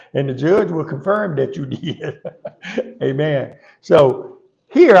And the judge will confirm that you did. Amen. So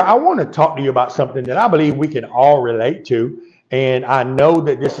here, I want to talk to you about something that I believe we can all relate to. And I know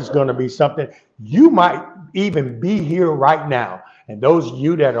that this is going to be something you might even be here right now. And those of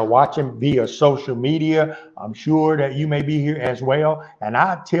you that are watching via social media, I'm sure that you may be here as well. And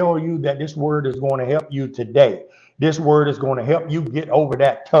I tell you that this word is going to help you today. This word is going to help you get over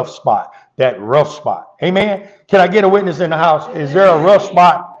that tough spot, that rough spot. Amen. Can I get a witness in the house? Is there a rough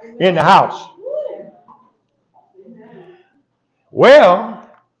spot in the house? Well,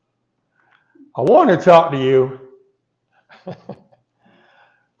 I want to talk to you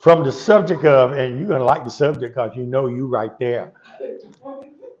from the subject of, and you're going to like the subject because you know you right there.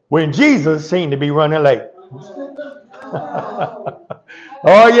 When Jesus seemed to be running late.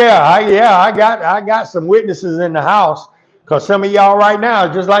 Oh yeah, I got some witnesses in the house, because some of y'all right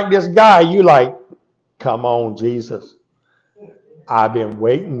now, just like this guy, you like, come on, Jesus. I've been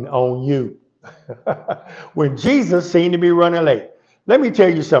waiting on you. When Jesus seemed to be running late. Let me tell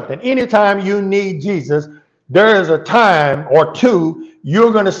you something. Anytime you need Jesus, there is a time or two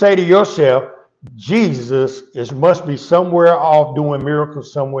you're going to say to yourself, Jesus must be somewhere off doing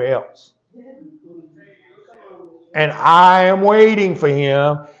miracles somewhere else. And I am waiting for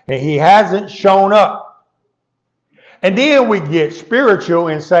him, and he hasn't shown up. And then we get spiritual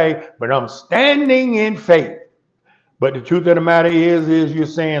and say, but I'm standing in faith. But the truth of the matter is you're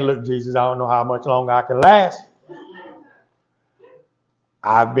saying, look, Jesus, I don't know how much longer I can last.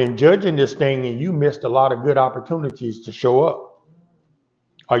 I've been judging this thing, and you missed a lot of good opportunities to show up.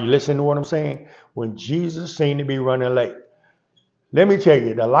 Are you listening to what I'm saying? When Jesus seemed to be running late. Let me tell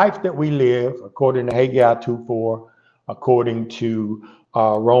you, the life that we live, according to Haggai 2:4, according to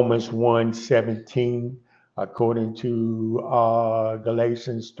Romans 1:17, according to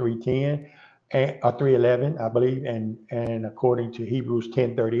Galatians 3:10, and 3:11, I believe, and according to Hebrews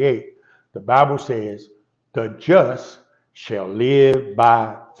 10:38, the Bible says, the just shall live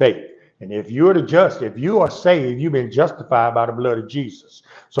by faith. And if you're the just, if you are saved, you've been justified by the blood of Jesus.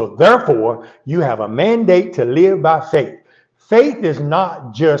 So therefore, you have a mandate to live by faith. Faith is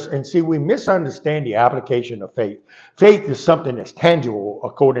not just, and see, we misunderstand the application of faith. Faith is something that's tangible,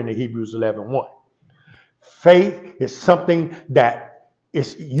 according to Hebrews 11:1. Faith is something that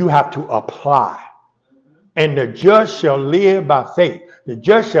you have to apply. And the just shall live by faith. The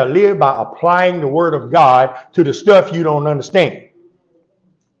just shall live by applying the word of God to the stuff you don't understand,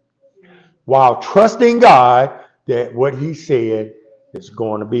 while trusting God that what he said is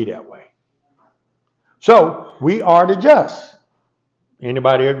going to be that way. So we are the just.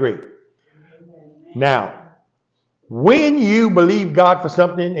 Anybody agree? Now, when you believe God for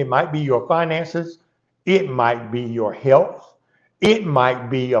something, it might be your finances, it might be your health, it might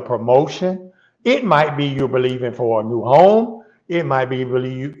be a promotion, it might be you're believing for a new home, it might be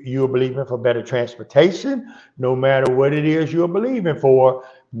you're believing for better transportation. No matter what it is you're believing for,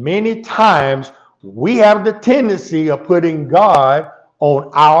 many times we have the tendency of putting God on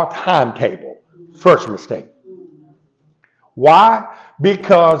our timetable. First mistake. Why?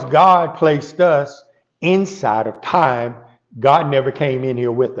 Because God placed us inside of time. God never came in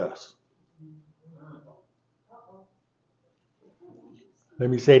here with us. Let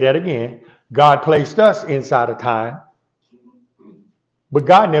me say that again. God placed us inside of time, but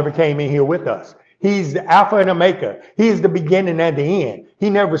God never came in here with us. He's the Alpha and Omega. He is the beginning and the end. He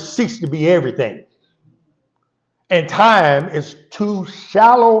never ceased to be everything. And time is too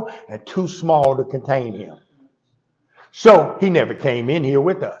shallow and too small to contain him. So he never came in here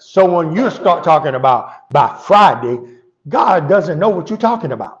with us. So when you start talking about by Friday, God doesn't know what you're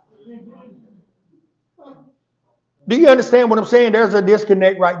talking about. Do you understand what I'm saying? There's a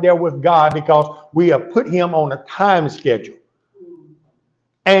disconnect right there with God, because we have put him on a time schedule.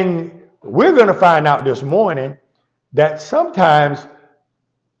 And we're going to find out this morning that sometimes,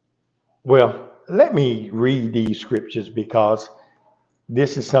 well, let me read these scriptures, because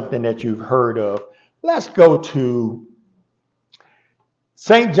this is something that you've heard of. Let's go to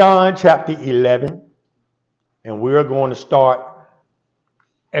St. John chapter 11, and we're going to start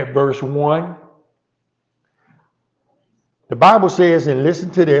at verse 1. The Bible says, and listen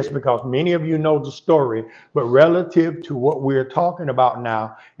to this, because many of you know the story, but relative to what we're talking about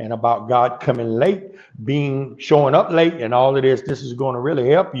now, and about God coming late, showing up late, and all of this, this is going to really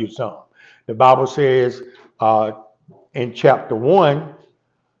help you some. The Bible says in chapter 1,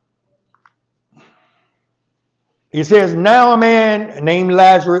 it says, now a man named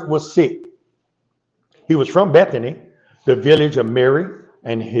Lazarus was sick. He was from Bethany, the village of Mary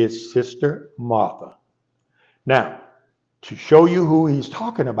and his sister Martha. Now, to show you who he's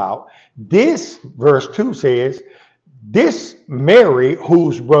talking about, this verse 2 says This Mary,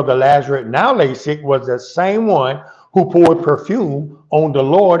 whose brother Lazarus now lay sick, was the same one who poured perfume on the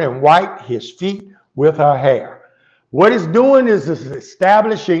Lord and wiped his feet with her hair. What it's doing is it's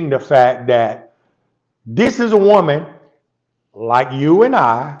establishing the fact that this is a woman like you and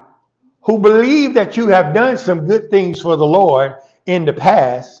I who believe that you have done some good things for the Lord in the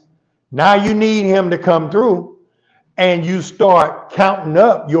past. Now you need him to come through, and you start counting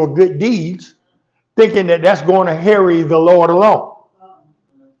up your good deeds, thinking that that's going to harry the Lord alone.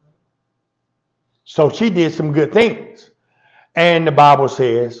 So she did some good things. And the Bible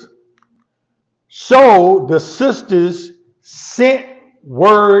says, so the sisters sent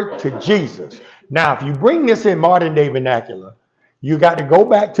word to Jesus. Now, if you bring this in modern day vernacular, you got to go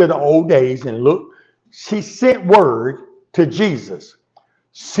back to the old days and look. She sent word to Jesus.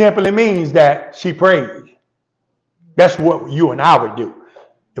 Simply means that she prayed. That's what you and I would do.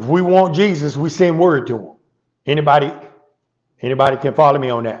 If we want Jesus, we send word to him. Anybody can follow me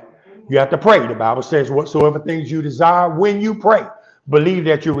on that. You have to pray. The Bible says, whatsoever things you desire, when you pray, believe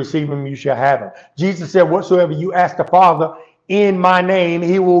that you receive them, you shall have them. Jesus said, whatsoever you ask the Father in my name,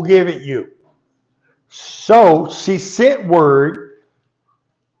 he will give it you. So she sent word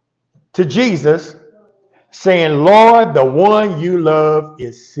to Jesus saying, Lord, the one you love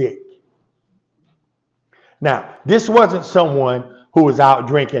is sick. Now, this wasn't someone who was out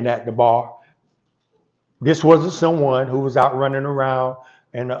drinking at the bar. This wasn't someone who was out running around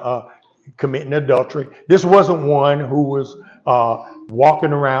and committing adultery. This wasn't one who was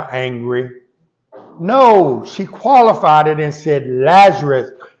walking around angry. No, she qualified it and said,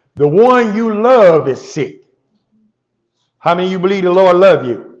 Lazarus, the one you love is sick. How many of you believe the Lord loves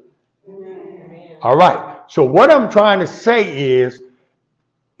you? Amen. All right. So what I'm trying to say is,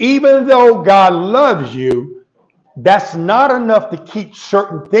 even though God loves you, that's not enough to keep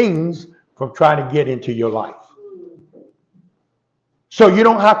certain things from trying to get into your life. So you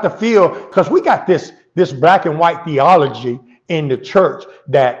don't have to feel, because we got this black and white theology in the church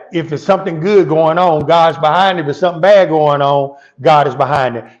that if there's something good going on, God's behind it. If there's something bad going on, God is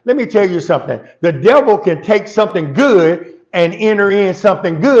behind it. Let me tell you something. The devil can take something good and enter in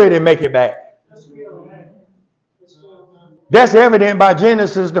something good and make it bad. That's evident by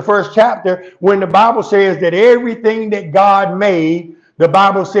Genesis, the first chapter, when the Bible says that everything that God made, the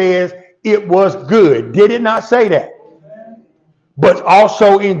Bible says it was good. Did it not say that? But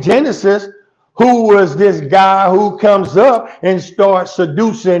also in Genesis, who was this guy who comes up and starts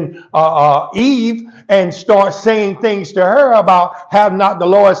seducing Eve and starts saying things to her about have not the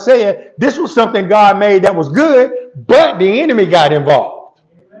Lord said? This was something God made that was good, but the enemy got involved.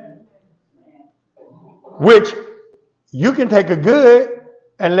 Which you can take a good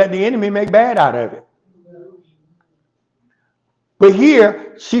and let the enemy make bad out of it. But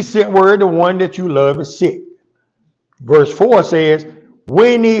here she sent word, the one that you love is sick. Verse 4 says,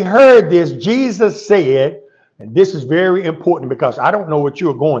 when he heard this, Jesus said, and this is very important because I don't know what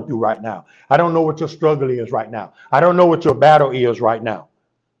you're going through right now. I don't know what your struggle is right now. I don't know what your battle is right now.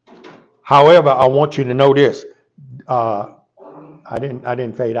 However, I want you to know this. I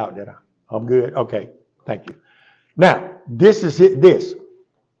didn't fade out, did I? I'm good. Okay. Thank you. Now, this is it. This.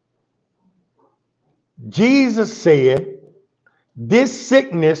 Jesus said, this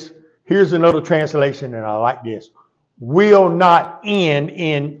sickness, here's another translation, and I like this, will not end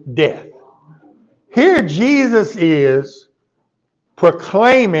in death. Here Jesus is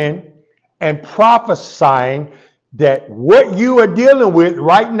proclaiming and prophesying that what you are dealing with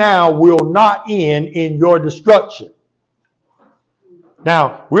right now will not end in your destruction.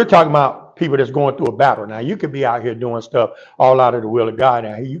 Now, we're talking about people that's going through a battle. Now, you could be out here doing stuff all out of the will of God.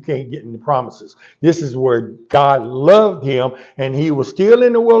 Now, you can't get in the promises. This is where God loved him, and he was still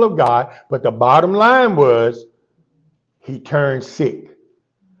in the will of God. But the bottom line was, he turned sick.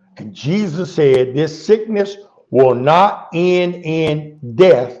 And Jesus said, this sickness will not end in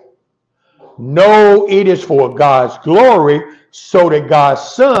death. No, it is for God's glory, so that God's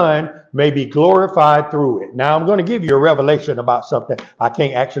Son may be glorified through it. Now, I'm going to give you a revelation about something. I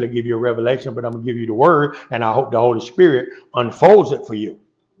can't actually give you a revelation, but I'm going to give you the word, and I hope the Holy Spirit unfolds it for you.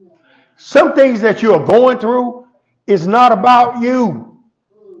 Some things that you are going through is not about you.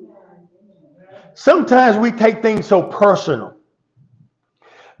 Sometimes we take things so personal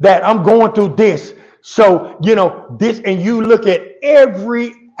that I'm going through this. So, this, and you look at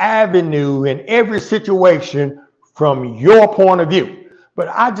every avenue and every situation from your point of view. But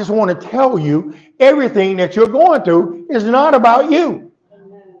I just want to tell you, everything that you're going through is not about you.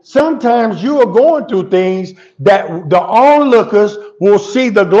 Sometimes you are going through things that the onlookers will see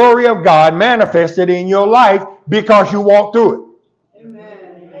the glory of God manifested in your life because you walk through it. Amen.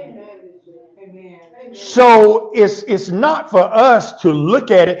 So it's not for us to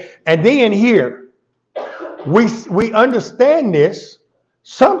look at it and then here we understand this.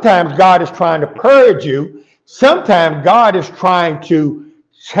 Sometimes God is trying to purge you. Sometimes God is trying to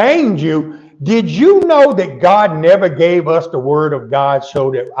change you. Did you know that God never gave us the word of God so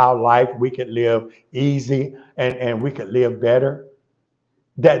that our life we could live easy and we could live better?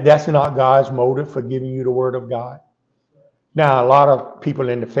 That's not God's motive for giving you the word of God. Now, a lot of people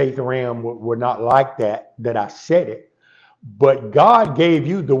in the faith realm were not like that I said it. But God gave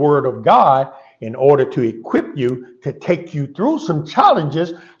you the word of God in order to equip you to take you through some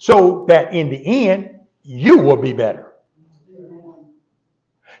challenges so that in the end, you will be better.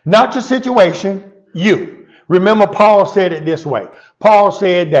 Not your situation, you. Remember, Paul said it this way. Paul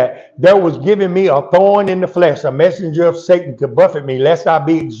said that there was given me a thorn in the flesh, a messenger of Satan to buffet me, lest I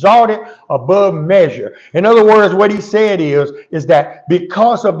be exalted above measure. In other words, what he said is that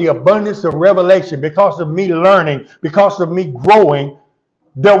because of the abundance of revelation, because of me learning, because of me growing,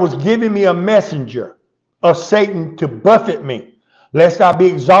 there was given me a messenger of Satan to buffet me, lest I be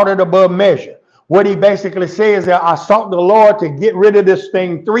exalted above measure. What he basically says is that I sought the Lord to get rid of this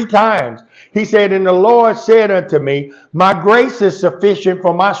thing 3 times. He said, and the Lord said unto me, my grace is sufficient,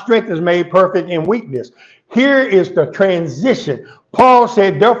 for my strength is made perfect in weakness. Here is the transition. Paul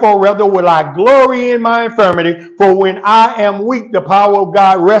said, therefore, rather will I glory in my infirmity, for when I am weak, the power of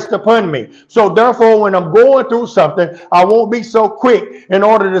God rests upon me. So therefore, when I'm going through something, I won't be so quick in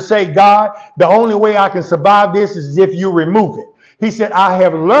order to say, God, the only way I can survive this is if you remove it. He said, I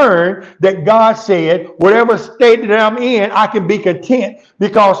have learned that God said, whatever state that I'm in, I can be content,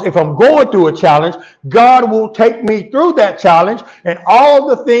 because if I'm going through a challenge, God will take me through that challenge, and all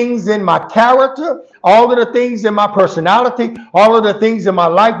the things in my character, all of the things in my personality, all of the things in my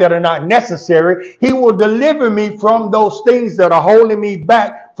life that are not necessary, he will deliver me from those things that are holding me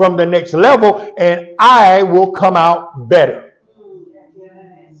back from the next level, and I will come out better.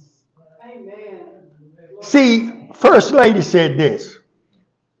 Amen. See, First Lady said this.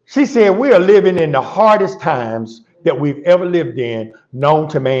 She said, we are living in the hardest times that we've ever lived in known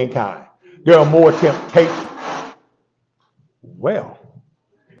to mankind. There are more temptations. Well,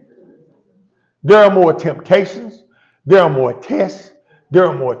 there are more temptations. There are more tests. There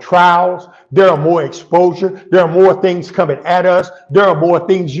are more trials. There are more exposure. There are more things coming at us. There are more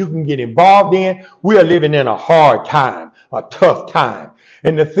things you can get involved in. We are living in a hard time, a tough time.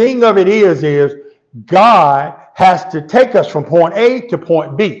 And the thing of it is God has to take us from point A to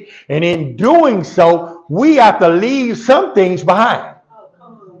point B. And in doing so, we have to leave some things behind.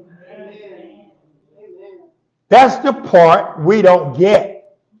 That's the part we don't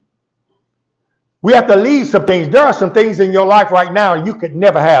get. We have to leave some things. There are some things in your life right now you could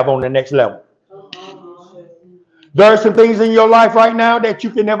never have on the next level. There are some things in your life right now that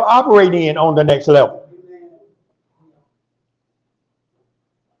you can never operate in on the next level.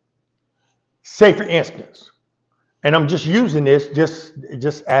 Say, for instance, and I'm just using this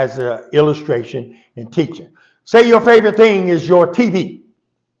just as an illustration in teaching. Say your favorite thing is your TV.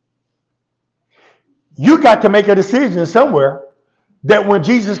 You got to make a decision somewhere that when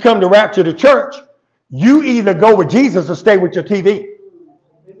Jesus comes to rapture the church, you either go with Jesus or stay with your TV.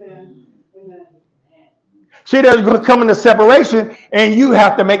 Amen. See, there's going to come in a separation, and you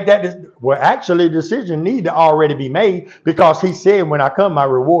have to make that. Well, actually, the decision need to already be made, because he said, when I come, my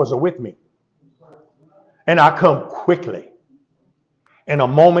rewards are with me. And I come quickly. In a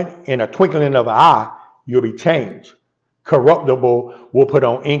moment, in a twinkling of an eye, you'll be changed. Corruptible will put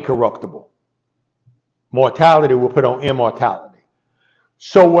on incorruptible. Mortality will put on immortality.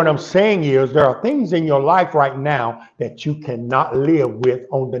 So what I'm saying is, there are things in your life right now that you cannot live with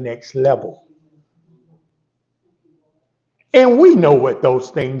on the next level. And we know what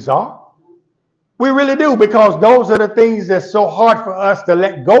those things are. We really do, because those are the things that's so hard for us to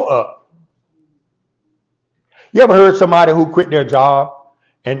let go of. You ever heard somebody who quit their job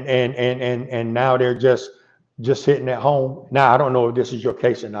and now they're just sitting at home? Now, I don't know if this is your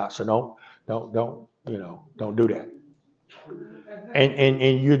case or not, so don't do that.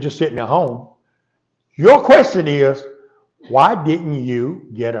 And you're just sitting at home. Your question is, why didn't you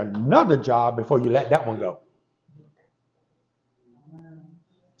get another job before you let that one go?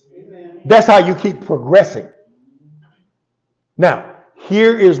 That's how you keep progressing. Now,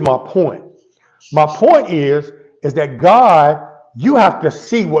 here is my point. My point is that God, you have to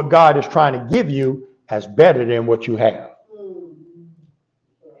see what God is trying to give you as better than what you have,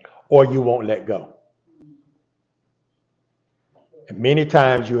 or you won't let go. And many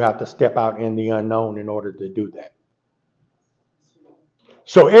times you have to step out in the unknown in order to do that.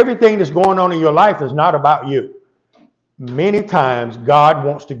 So everything that's going on in your life is not about you. Many times God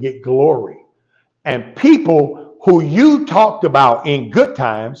wants to get glory And people who you talked about in good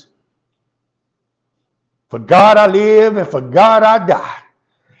times, for God I live and for God I die.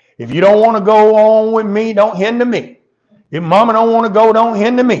 If you don't want to go on with me, don't hinder me. If mama don't want to go, don't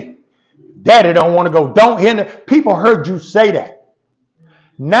hinder me. Daddy don't want to go, don't hinder. People heard you say that.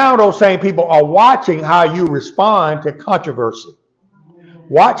 Now those same people are watching how you respond to controversy.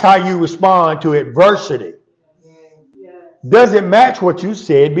 Watch how you respond to adversity. Does it match what you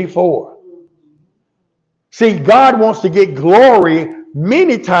said before? See, God wants to get glory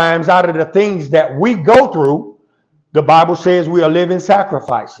many times out of the things that we go through. The Bible says we are living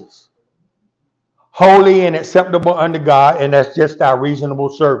sacrifices, holy and acceptable unto God, and that's just our reasonable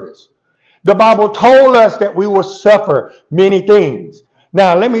service. The Bible told us that we will suffer many things.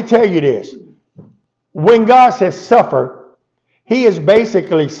 Now, let me tell you this. When God says suffer, he is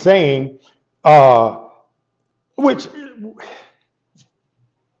basically saying,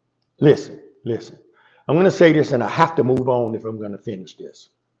 listen. I'm going to say this and I have to move on if I'm going to finish this.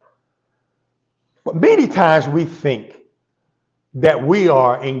 But many times we think that we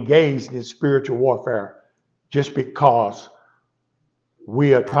are engaged in spiritual warfare just because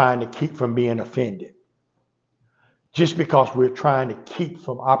we are trying to keep from being offended. Just because we're trying to keep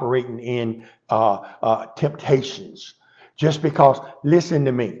from operating in temptations. Just because, listen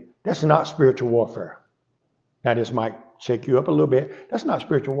to me, that's not spiritual warfare. Now this might shake you up a little bit. That's not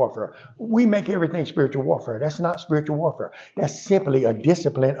spiritual warfare. We make everything spiritual warfare. That's not spiritual warfare. That's simply a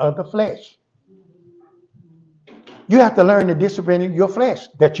discipline of the flesh. You have to learn to discipline your flesh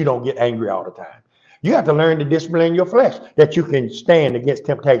that you don't get angry all the time. You have to learn to discipline your flesh that you can stand against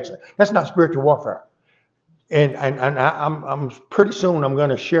temptation. That's not spiritual warfare. And I'm pretty soon I'm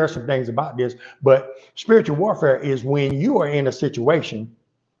going to share some things about this. But spiritual warfare is when you are in a situation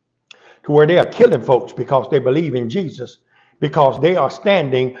to where they are killing folks because they believe in Jesus, because they are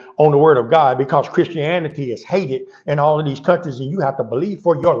standing on the word of God, because Christianity is hated in all of these countries and you have to believe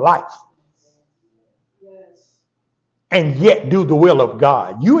for your life. Yes. And yet do the will of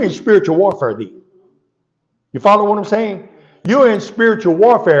God. You're in spiritual warfare then. You follow what I'm saying? You're in spiritual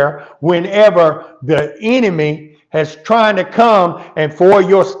warfare whenever the enemy has trying to come and for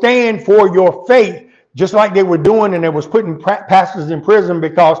your stand for your faith, just like they were doing, and they was putting pastors in prison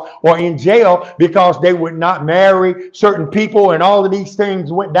because, or in jail because they would not marry certain people, and all of these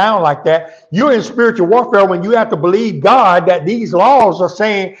things went down like that. You're in spiritual warfare when you have to believe God that these laws are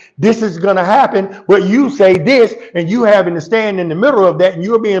saying this is going to happen, but you say this, and you having to stand in the middle of that, and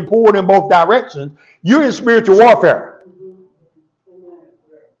you're being pulled in both directions. You're in spiritual warfare.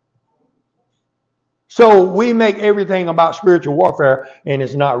 So we make everything about spiritual warfare, and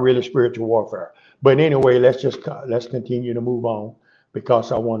it's not really spiritual warfare. But anyway, let's continue to move on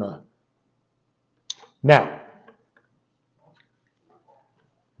because I want to. Now,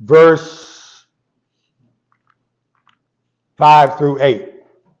 verse 5 through 8.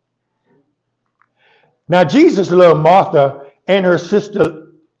 Now Jesus loved Martha and her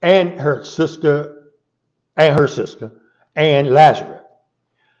sister and Lazarus.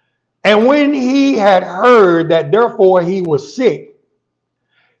 And when he had heard that therefore he was sick,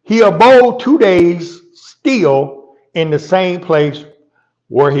 he abode 2 days still in the same place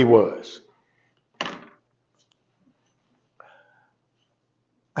where he was.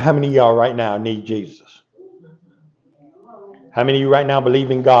 How many of y'all right now need Jesus? How many of you right now believe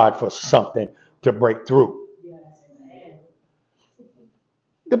in God for something to break through?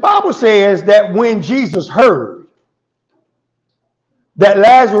 The Bible says that when Jesus heard that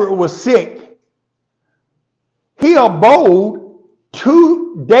Lazarus was sick, he abode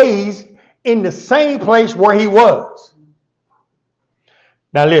 2 days in the same place where he was.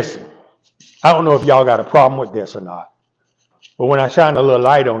 Now listen, I don't know if y'all got a problem with this or not, but when I shine a little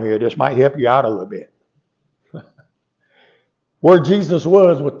light on here, this might help you out a little bit. Where Jesus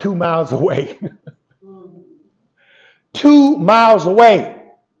was 2 miles away. 2 miles away.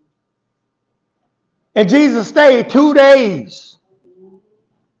 And Jesus stayed 2 days.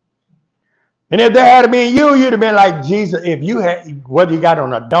 And if there had been you, you'd have been like Jesus. If you had, whether you got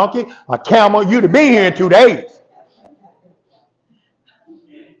on a donkey, a camel, you'd have been here in 2 days.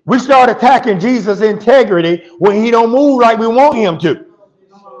 We start attacking Jesus' integrity when he don't move like we want him to.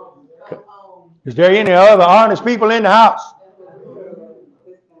 Is there any other honest people in the house?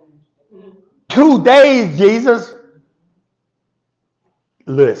 2 days, Jesus.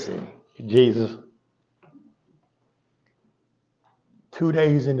 Listen, Jesus. 2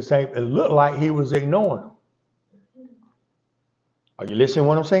 days in the same, it looked like he was ignoring them. Are you listening to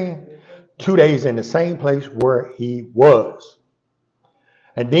what I'm saying? 2 days in the same place where he was.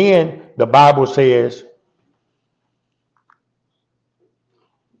 And then the Bible says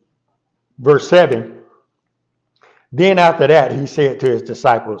verse 7. Then after that, he said to his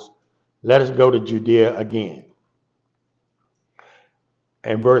disciples, let us go to Judea again.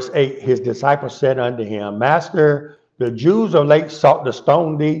 And verse 8, his disciples said unto him, Master, the Jews of late sought to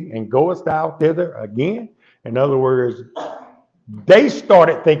stone thee, and goest thou thither again? In other words, they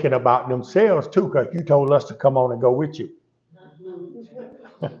started thinking about themselves too, because you told us to come on and go with you.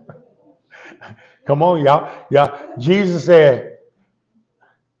 Come on, y'all. Yeah. Jesus said,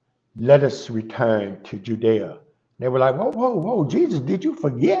 let us return to Judea. They were like, whoa, Jesus, did you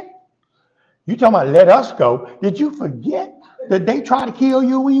forget? You talking about let us go. Did you forget that they tried to kill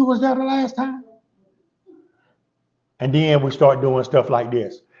you when you was there the last time? And then we start doing stuff like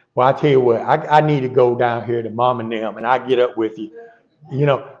this. Well, I tell you what, I need to go down here to Mom and them, and I get up with you. You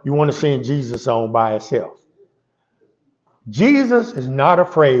know, you want to send Jesus on by himself. Jesus is not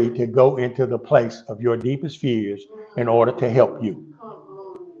afraid to go into the place of your deepest fears in order to help you.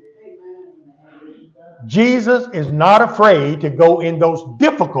 Jesus is not afraid to go in those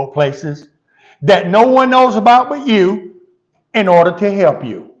difficult places that no one knows about but you in order to help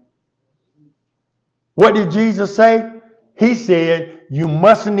you. What did Jesus say? He said, we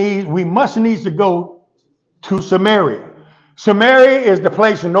must needs to go to Samaria. Samaria is the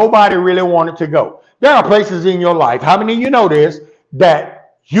place nobody really wanted to go. There are places in your life, how many of you know this,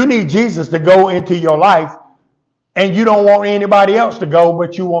 that you need Jesus to go into your life and you don't want anybody else to go,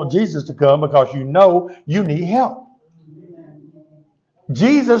 but you want Jesus to come because you know you need help.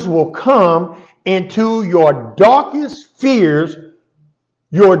 Jesus will come into your darkest fears,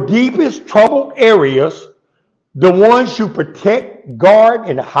 your deepest troubled areas, the ones you protect, guard,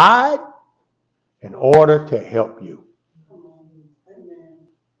 and hide in order to help you.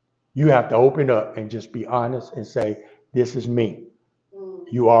 You have to open up and just be honest and say, this is me.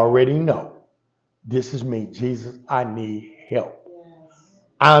 You already know. This is me. Jesus, I need help.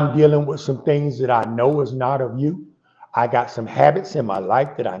 I'm dealing with some things that I know is not of you. I got some habits in my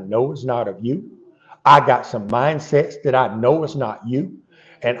life that I know is not of you. I got some mindsets that I know is not you.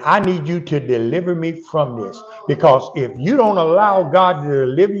 And I need you to deliver me from this. Because if you don't allow God to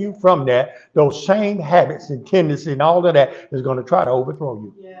deliver you from that, those same habits and tendencies and all of that is going to try to overthrow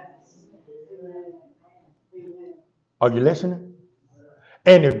you. Yes. Are you listening?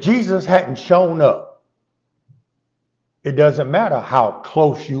 And if Jesus hadn't shown up, it doesn't matter how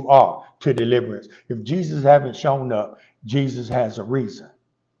close you are to deliverance. If Jesus haven't shown up, Jesus has a reason.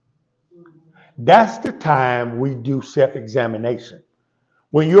 That's the time we do self-examination.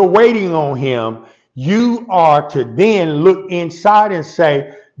 When you're waiting on him, you are to then look inside and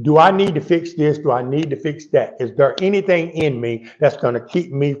say, do I need to fix this? Do I need to fix that? Is there anything in me that's going to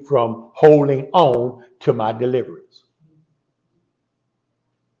keep me from holding on to my deliverance?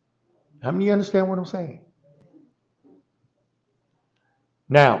 How many of you understand what I'm saying?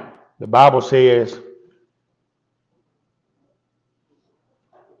 Now, the Bible says,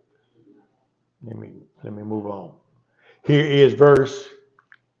 let me move on. Here is verse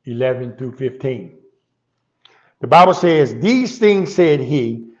 11 through 15. The Bible says, these things said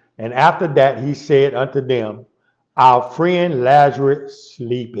he, and after that he said unto them, our friend Lazarus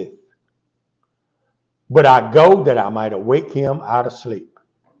sleepeth, but I go that I might awake him out of sleep.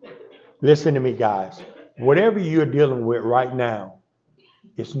 Listen to me, guys. Whatever you're dealing with right now,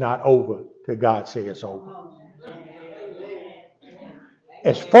 it's not over till God says it's over.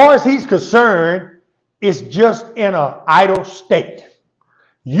 As far as he's concerned, it's just in an idle state.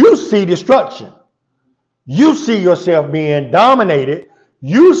 You see destruction. You see yourself being dominated.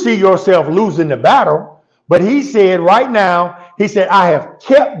 You see yourself losing the battle. But he said right now, he said, I have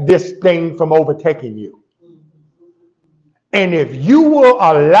kept this thing from overtaking you. And if you will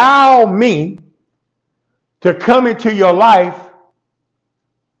allow me to come into your life,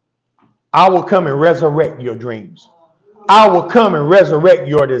 I will come and resurrect your dreams. I will come and resurrect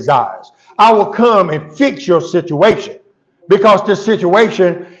your desires. I will come and fix your situation, because the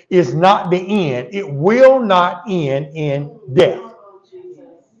situation is not the end. It will not end in death.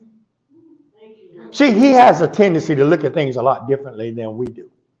 See, he has a tendency to look at things a lot differently than we do.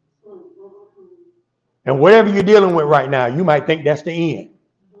 And whatever you're dealing with right now, you might think that's the end.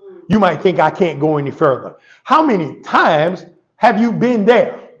 You might think I can't go any further. How many times have you been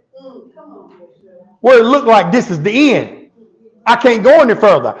there where it looked like this is the end? I can't go any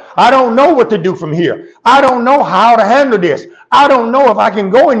further. I don't know what to do from here. I don't know how to handle this. I don't know if I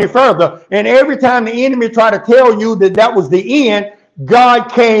can go any further. And every time the enemy tried to tell you that that was the end, God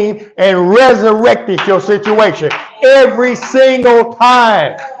came and resurrected your situation every single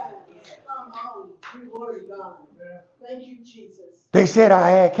time. Thank you, Jesus. They said I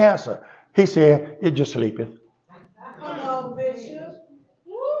had cancer. He said, it just sleepeth. Come on, Bishop.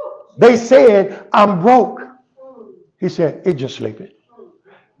 They said, I'm broke. He said, it's just sleeping.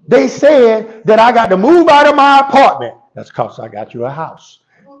 They said that I got to move out of my apartment. That's because I got you a house.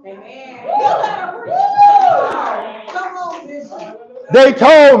 They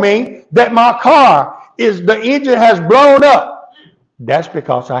told me that my car the engine has blown up. That's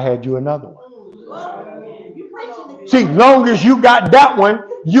because I had you another one. See, long as you got that one,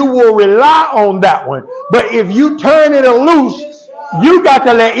 you will rely on that one. But if you turn it loose, you got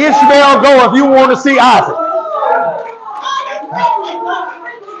to let Ishmael go if you want to see Isaac.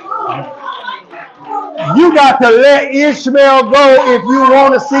 You got to let Ishmael go if you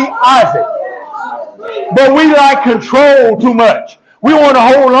want to see Isaac. But we like control too much. We want to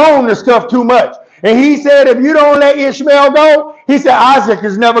hold on to stuff too much. And he said, if you don't let Ishmael go, he said, Isaac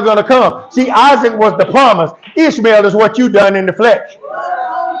is never going to come. See, Isaac was the promise. Ishmael is what you done in the flesh.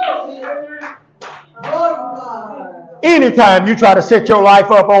 Anytime you try to set your life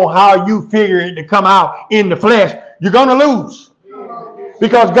up on how you figure it to come out in the flesh, you're going to lose.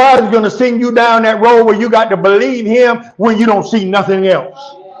 Because God is going to send you down that road where you got to believe him when you don't see nothing else.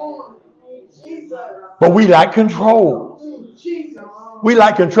 But we like control. We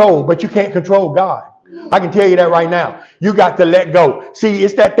like control, but you can't control God. I can tell you that right now. You got to let go. See,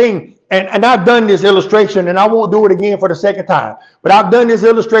 it's that thing. And I've done this illustration, and I won't do it again for the second time. But I've done this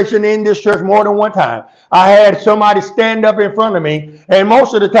illustration in this church more than one time. I had somebody stand up in front of me, and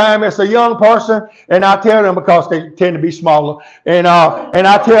most of the time it's a young person, and I tell them, because they tend to be smaller, and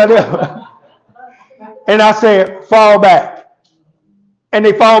I tell them, and I say, fall back. And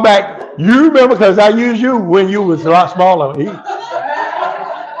they fall back. You remember, because I used you when you was a lot smaller.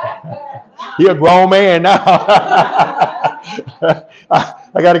 He a grown man now.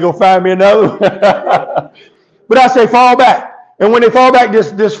 I got to go find me another one. But I say fall back. And when they fall back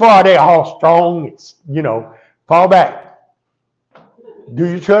this far, they're all strong. It's, fall back. Do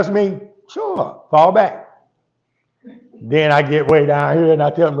you trust me? Sure, fall back. Then I get way down here and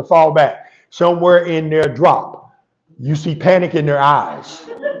I tell them to fall back. Somewhere in their drop, you see panic in their eyes.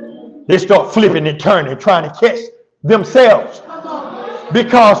 They start flipping and turning, trying to catch themselves.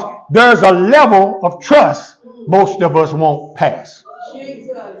 Because there's a level of trust most of us won't pass.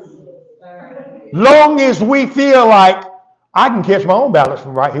 Long as we feel like I can catch my own balance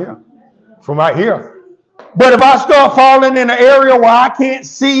from right here. But if I start falling in an area where I can't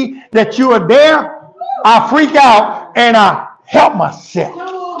see that you are there, I freak out and I help myself.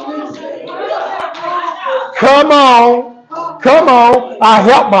 Come on, I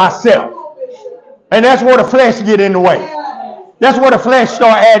help myself. And that's where the flesh get in the way. That's where the flesh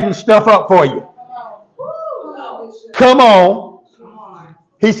start adding stuff up for you. Come on.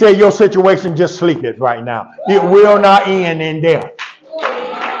 He said your situation just sleepeth right now. It will not end in death.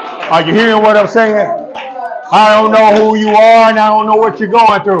 Are you hearing what I'm saying? I don't know who you are and I don't know what you're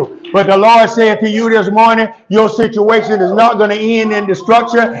going through. But the Lord said to you this morning, your situation is not going to end in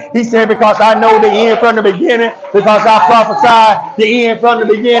destruction. He said, because I know the end from the beginning, because I prophesied the end from the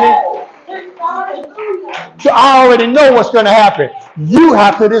beginning. So I already know what's going to happen. You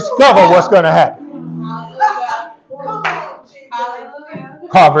have to discover what's going to happen.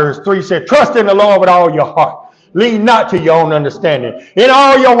 Proverbs 3 said, trust in the Lord with all your heart. Lean not to your own understanding. In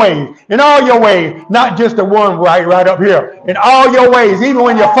all your ways, not just the one right up here. In all your ways, even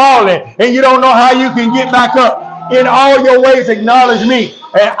when you're falling and you don't know how you can get back up. In all your ways, acknowledge me,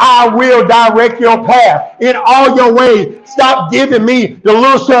 and I will direct your path. In all your ways, stop giving me the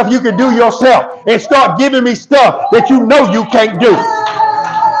little stuff you can do yourself, and start giving me stuff that you know you can't do.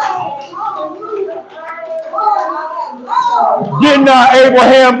 Didn't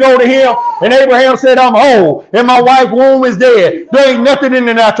Abraham go to him? And Abraham said, I'm old and my wife's womb is dead. There ain't nothing in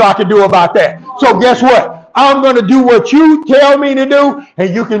the natural I can do about that. So guess what? I'm going to do what you tell me to do,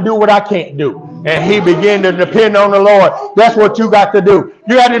 and you can do what I can't do. And he began to depend on the Lord. That's what you got to do.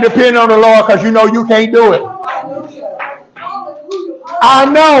 You got to depend on the Lord because you know you can't do it. I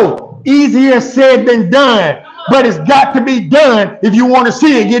know, easier said than done, but it's got to be done if you want to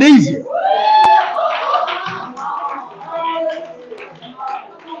see it get easier.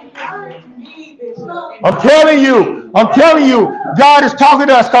 I'm telling you, God is talking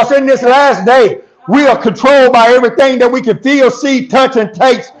to us because in this last day, we are controlled by everything that we can feel, see, touch, and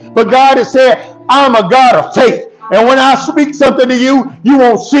taste. But God has said, I'm a God of faith. And when I speak something to you, you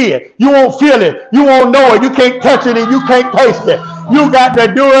won't see it. You won't feel it. You won't know it. You can't touch it and you can't taste it. You got to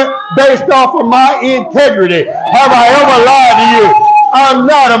do it based off of my integrity. Have I ever lied to you? I'm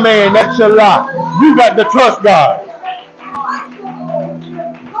not a man that shall lie. You got to trust God.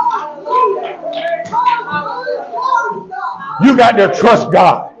 You got to trust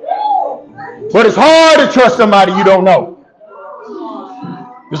God. But it's hard to trust somebody you don't know.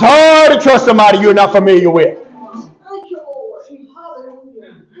 It's hard to trust somebody you're not familiar with. Thank you, Lord.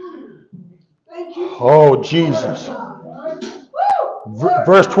 Hallelujah. Thank you. Oh, Jesus.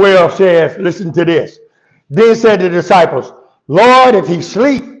 Verse 12 says, listen to this. Then said the disciples, Lord, if he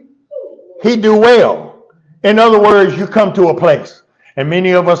sleep, he do well. In other words, you come to a place, and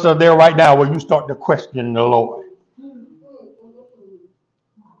many of us are there right now where you start to question the Lord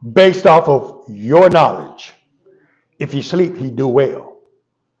based off of your knowledge. If he sleep, he do well.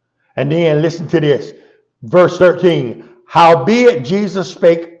 And then listen to this. Verse 13, howbeit Jesus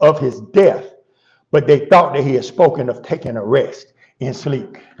spake of his death, but they thought that he had spoken of taking a rest in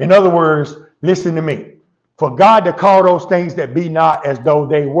sleep. In other words, listen to me. For God to call those things that be not as though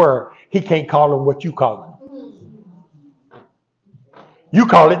they were, he can't call them what you call them. You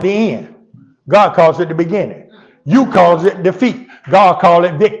call it the end. God calls it the beginning. You calls it defeat. God call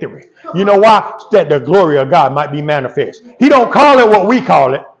it victory. You know why? That the glory of God might be manifest. He don't call it what we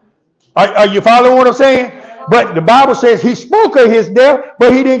call it. Are you following what I'm saying? But the Bible says he spoke of his death,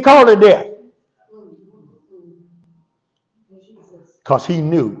 but he didn't call it death. Because he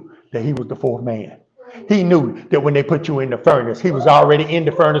knew that he was the fourth man. He knew that when they put you in the furnace, he was already in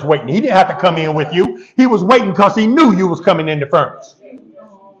the furnace waiting. He didn't have to come in with you. He was waiting because he knew you was coming in the furnace.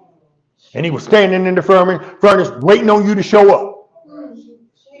 And he was standing in the furnace waiting on you to show up.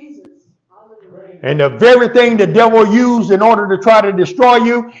 And the very thing the devil used in order to try to destroy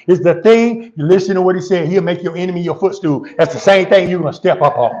you is the thing, you listen to what he said, he'll make your enemy your footstool. That's the same thing you're going to step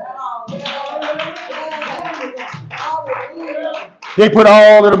up on. They put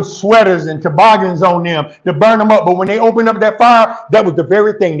all of them sweaters and toboggans on them to burn them up. But when they opened up that fire, that was the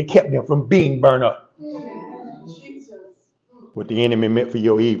very thing that kept them from being burned up. What the enemy meant for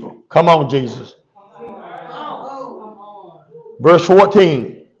your evil. Come on, Jesus. Verse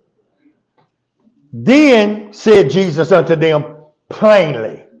 14. Then said Jesus unto them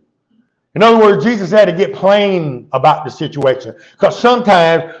plainly. In other words, Jesus had to get plain about the situation. Because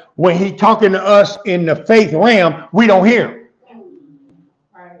sometimes when he's talking to us in the faith realm, we don't hear him.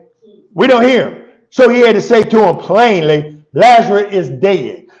 We don't hear him. So he had to say to him plainly, Lazarus is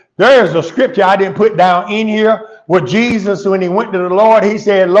dead. There's a scripture I didn't put down in here where Jesus, when he went to the Lord, he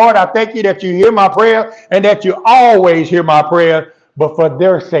said, Lord, I thank you that you hear my prayer and that you always hear my prayer. But for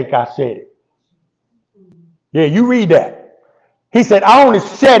their sake, I said it. Yeah, you read that. He said, I only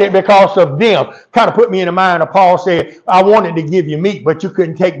said it because of them. Kind of put me in the mind of Paul said, I wanted to give you meat, but you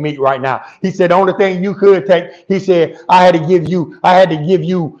couldn't take meat right now. He said, the only thing you could take, he said, I had to give you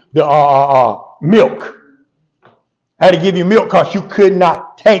the milk. I had to give you milk because you could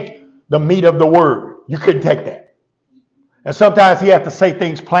not take the meat of the word. You couldn't take that. And sometimes he has to say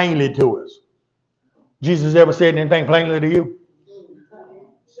things plainly to us. Jesus ever said anything plainly to you?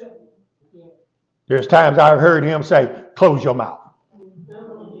 There's times I've heard him say, close your mouth.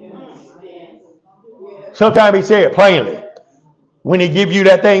 Sometimes he said it plainly. When he give you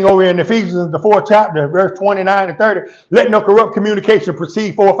that thing over in Ephesians, the 4th chapter, verse 29 and 30, let no corrupt communication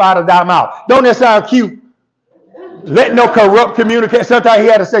proceed forth out of thy mouth. Don't that sound cute? Let no corrupt communication. Sometimes he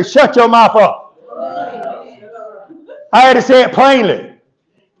had to say, shut your mouth up. I had to say it plainly.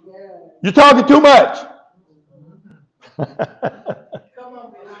 You're talking too much.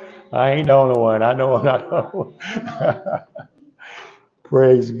 I ain't the only one. I know I'm not the only one.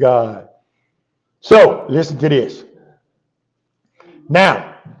 Praise God. So, listen to this.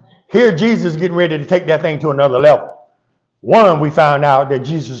 Now, here Jesus getting ready to take that thing to another level. One, we found out that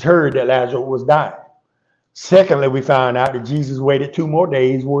Jesus heard that Lazarus was dying. Secondly, we found out that Jesus waited 2 more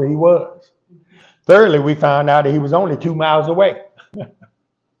days where he was. Thirdly, we found out that he was only 2 miles away.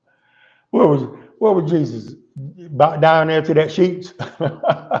 Where was Jesus? Down there to that Sheets?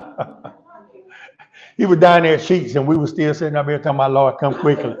 He was down there at Sheets, and we were still sitting up here talking about, Lord, come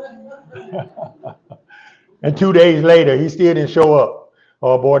quickly. And 2 days later, he still didn't show up.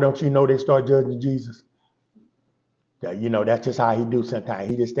 Oh, boy, don't you know they start judging Jesus? Yeah, you know, that's just how he do sometimes.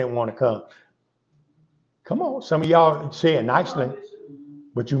 He just didn't want to come. Come on, some of y'all say it nicely,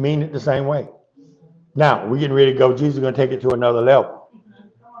 but you mean it the same way. Now, we're getting ready to go. Jesus is going to take it to another level.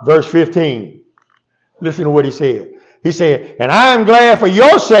 Verse 15. Listen to what he said. He said, and I am glad for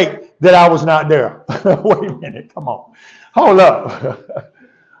your sake that I was not there. Wait a minute. Come on. Hold up.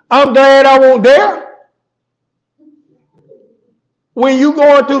 I'm glad I wasn't there. When you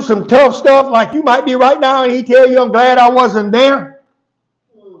going through some tough stuff like you might be right now and he tell you, I'm glad I wasn't there.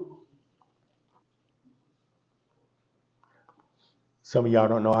 Some of y'all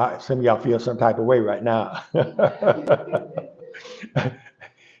don't know how, some of y'all feel some type of way right now.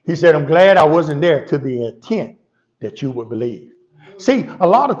 He said, I'm glad I wasn't there to the intent that you would believe. See, a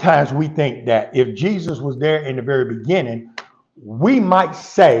lot of times we think that if Jesus was there in the very beginning, we might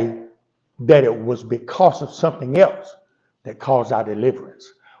say that it was because of something else that caused our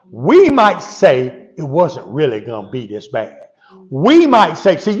deliverance. We might say it wasn't really going to be this bad. We might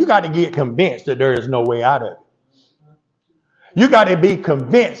say, see, you got to get convinced that there is no way out of it. You got to be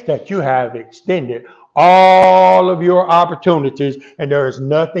convinced that you have extended all of your opportunities and there is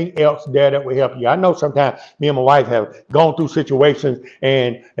nothing else there that will help you. I know sometimes me and my wife have gone through situations,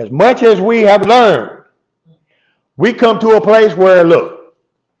 and as much as we have learned, we come to a place where, look,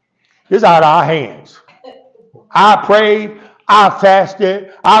 it's out of our hands. I prayed, I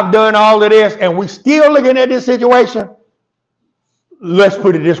fasted, I've done all of this, and we still looking at this situation. Let's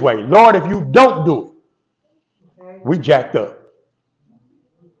put it this way. Lord, if you don't do it, we jacked up.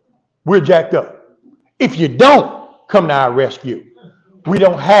 We're jacked up. If you don't come to our rescue, we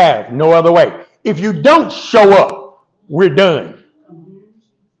don't have no other way. If you don't show up, we're done.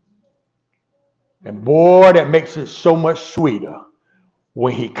 And boy, that makes it so much sweeter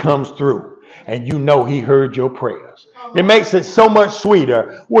when he comes through and you know he heard your prayers. It makes it so much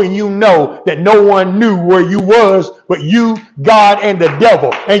sweeter when you know that no one knew where you was but you, God, and the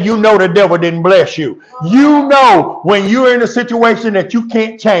devil. And you know the devil didn't bless you. You know when you're in a situation that you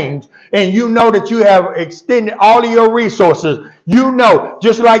can't change, and you know that you have extended all of your resources. You know,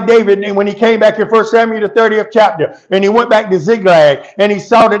 just like David, and when he came back in 1 Samuel, the 30th chapter, and he went back to Ziklag, and he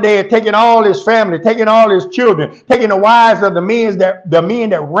saw that they had taken all his family, taken all his children, taking the wives of the men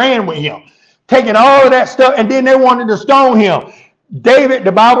that ran with him, taking all of that stuff, and then they wanted to stone him. David,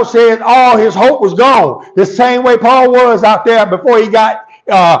 the Bible says, all his hope was gone. The same way Paul was out there before he got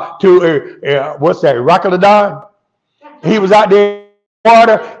to Rockaladan. He was out there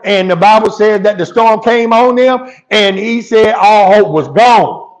water, and the Bible says that the storm came on them, and he said all hope was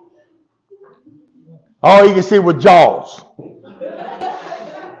gone. All he could see was Jaws.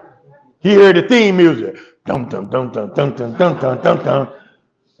 He heard the theme music. Dum, dum, dum, dum, dum, dum, dum, dum, dum, dum.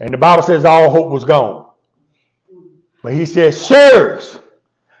 And the Bible says all hope was gone. But he said, sirs,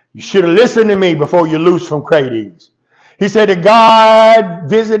 you should have listened to me before you loose from Cadiz. He said, the God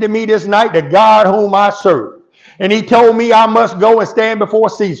visited me this night, the God whom I serve. And he told me I must go and stand before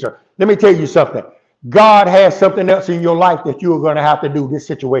Caesar. Let me tell you something. God has something else in your life that you're going to have to do. This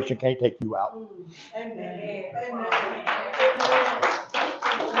situation can't take you out.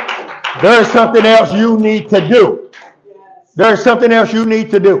 There's something else you need to do. There's something else you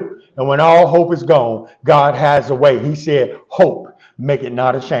need to do. And when all hope is gone, God has a way. He said, hope, make it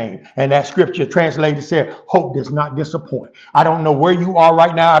not ashamed. And that scripture translated said, hope does not disappoint. I don't know where you are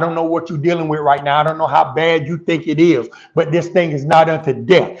right now. I don't know what you're dealing with right now. I don't know how bad you think it is, but this thing is not unto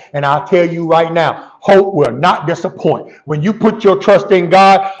death. And I'll tell you right now, hope will not disappoint. When you put your trust in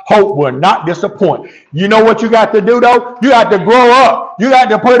God, hope will not disappoint. You know what you got to do though? You got to grow up. You got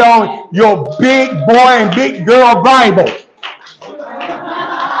to put on your big boy and big girl Bible.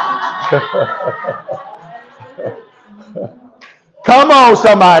 Come on,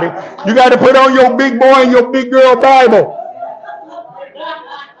 somebody. You got to put on your big boy and your big girl Bible.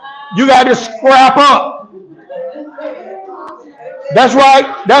 You got to scrap up. That's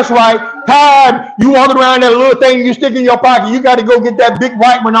right. That's right. Tired, you walking around that little thing you stick in your pocket. You got to go get that big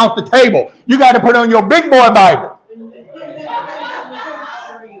white one off the table. You got to put on your big boy Bible.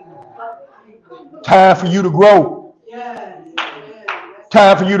 Time for you to grow.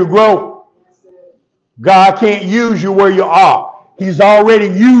 Time for you to grow. God can't use you where you are. He's already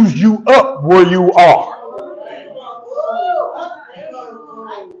used you up where you are.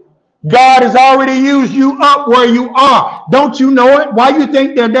 God has already used you up where you are. Don't you know it? Why you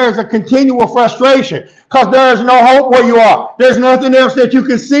think that there's a continual frustration? Because there is no hope where you are. There's nothing else that you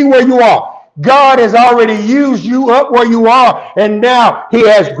can see where you are. God has already used you up where you are, and now he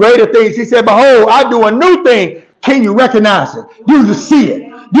has greater things. He said, behold, I do a new thing. Can you recognize it? Do you see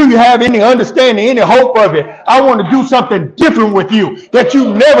it? Do you have any understanding, any hope of it? I want to do something different with you that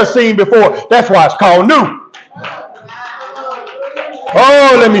you've never seen before. That's why it's called new.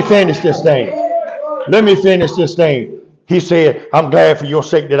 Oh, let me finish this thing. Let me finish this thing. He said, I'm glad for your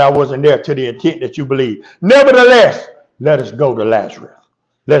sake that I wasn't there to the intent that you believe. Nevertheless, let us go to Lazarus.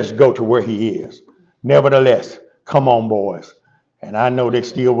 Let us go to where he is. Nevertheless, come on, boys. And I know they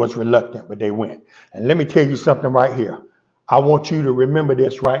still was reluctant, but they went. And let me tell you something right here. I want you to remember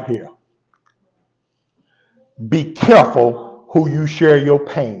this right here. Be careful who you share your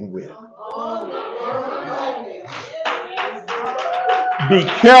pain with. Be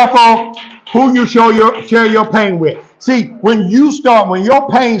careful who you share your pain with. See, when your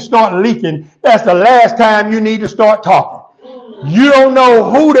pain start leaking, that's the last time you need to start talking. You don't know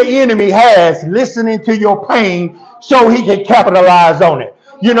who the enemy has listening to your pain so he can capitalize on it.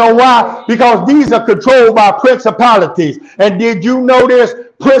 You know why? Because these are controlled by principalities. And did you notice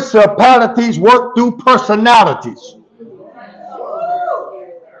principalities work through personalities?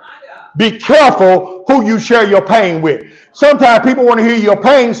 Be careful who you share your pain with. Sometimes people want to hear your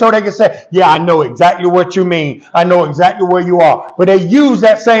pain so they can say, yeah, I know exactly what you mean. I know exactly where you are. But they use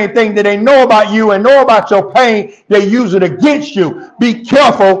that same thing that they know about you and know about your pain. They use it against you. Be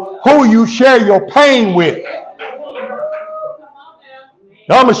careful who you share your pain with.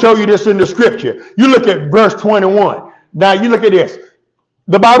 Now, I'm going to show you this in the scripture. You look at verse 21. Now, you look at this.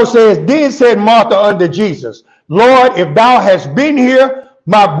 The Bible says, then said Martha unto Jesus, Lord, if thou hadst been here,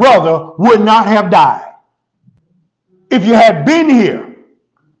 my brother would not have died. If you had been here,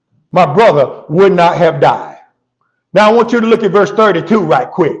 my brother would not have died. Now, I want you to look at verse 32 right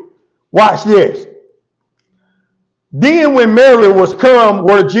quick. Watch this. Then when Mary was come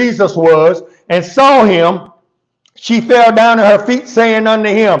where Jesus was and saw him, she fell down at her feet, saying unto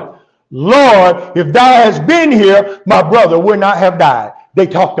him, Lord, if thou hadst been here, my brother would not have died. They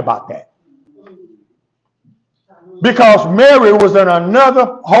talked about that. Because Mary was in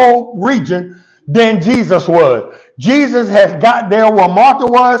another whole region than Jesus was. Jesus has got there where Martha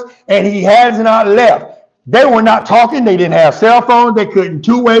was, and he has not left. They were not talking. They didn't have cell phones. They couldn't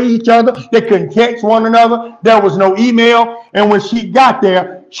two-way each other. They couldn't text one another. There was no email. And when she got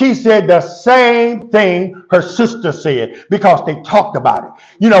there, she said the same thing her sister said, because they talked about it.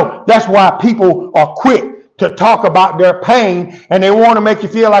 You know, that's why people are quick to talk about their pain, and they want to make you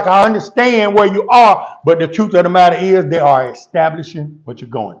feel like I understand where you are. But the truth of the matter is they are establishing what you're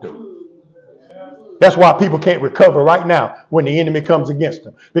going through. That's why people can't recover right now when the enemy comes against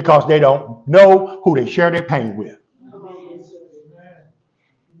them, because they don't know who they share their pain with.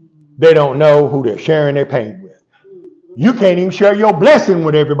 They don't know who they're sharing their pain with. You can't even share your blessing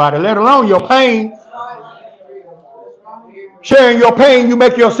with everybody, let alone your pain. Sharing your pain, you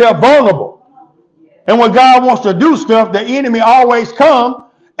make yourself vulnerable. And when God wants to do stuff, the enemy always come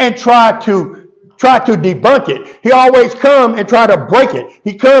and try to debunk it. He always come and try to break it.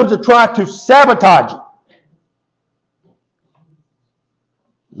 He comes to try to sabotage it.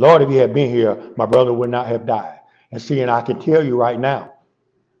 Lord, if you had been here, my brother would not have died. And see, and I can tell you right now,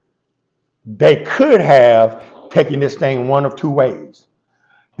 they could have taken this thing one of two ways.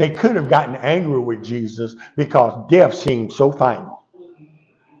 They could have gotten angry with Jesus because death seemed so final.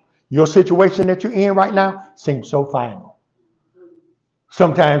 Your situation that you're in right now seems so final.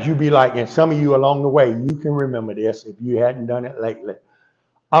 Sometimes you be like, and some of you along the way, you can remember this if you hadn't done it lately.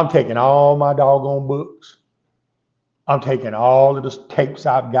 I'm taking all my doggone books. I'm taking all of the tapes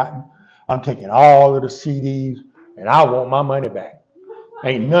I've gotten. I'm taking all of the CDs, and I want my money back.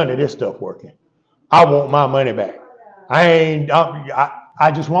 Ain't none of this stuff working. I want my money back.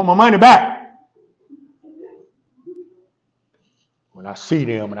 I just want my money back. When I see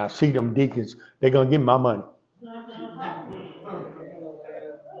them and I see them deacons, they're going to give me my money.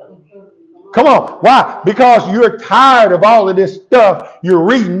 Come on. Why? Because you're tired of all of this stuff you're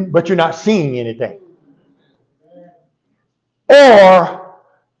reading, but you're not seeing anything. Or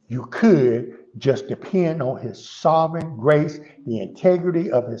you could just depend on his sovereign grace, the integrity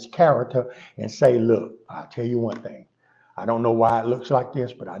of his character, and say, look, I'll tell you one thing. I don't know why it looks like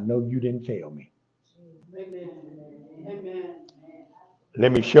this, but I know you didn't tell me. Amen. Amen.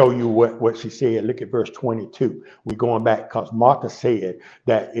 Let me show you what she said. Look at verse 22. We're going back because Martha said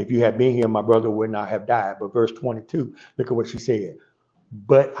that if you had been here, my brother would not have died. But verse 22, look at what she said.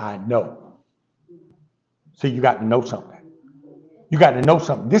 But I know. See, you got to know something. You got to know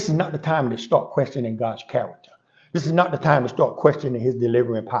something. This is not the time to start questioning God's character. This is not the time to start questioning his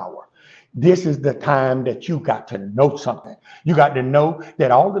delivering power. This is the time that you got to know something. You got to know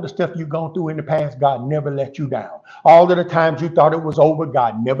that all of the stuff you've gone through in the past, God never let you down. All of the times you thought it was over,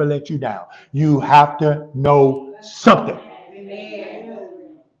 God never let you down. You have to know something. Amen.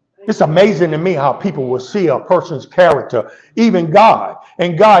 It's amazing to me how people will see a person's character, even God,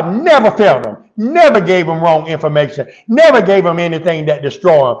 and God never failed them, never gave them wrong information, never gave them anything that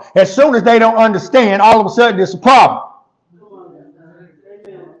destroyed them. As soon as they don't understand, all of a sudden it's a problem.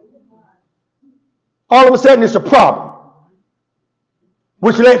 All of a sudden it's a problem,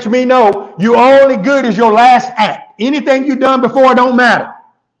 which lets me know you're only good as your last act. Anything you've done before don't matter.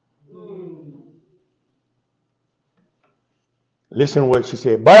 Listen to what she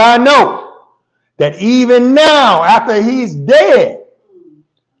said. But I know that even now, after he's dead,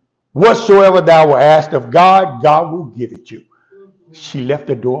 whatsoever thou wilt ask of God, God will give it you. She left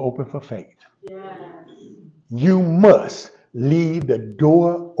the door open for faith. You must leave the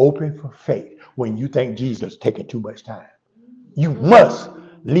door open for faith when you think Jesus is taking too much time. You must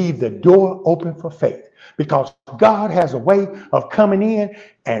Leave the door open for faith, because God has a way of coming in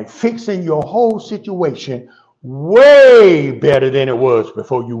and fixing your whole situation way better than it was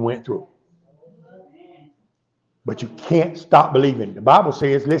before you went through. But you can't stop believing. The Bible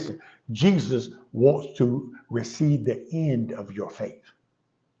says, listen, Jesus wants to receive the end of your faith.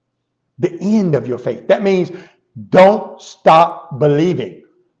 The end of your faith. That means don't stop believing.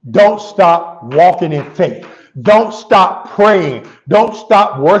 Don't stop walking in faith. Don't stop praying. Don't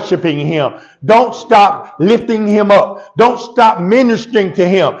stop worshiping him. Don't stop lifting him up. Don't stop ministering to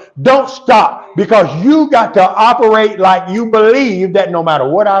him. Don't stop, because you got to operate like you believe that no matter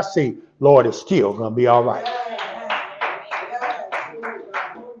what I see, Lord, it's still going to be all right.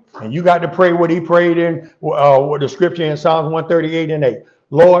 And you got to pray what he prayed in the scripture in Psalms 138:8.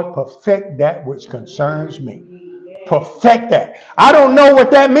 Lord, perfect that which concerns me. Perfect that. I don't know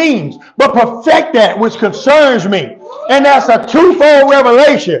what that means, but perfect that which concerns me. And that's a twofold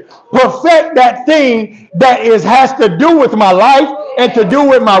revelation. Perfect that thing that has to do with my life and to do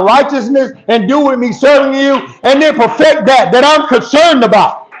with my righteousness and do with me serving you. And then perfect that I'm concerned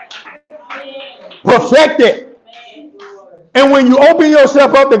about. Perfect it. And when you open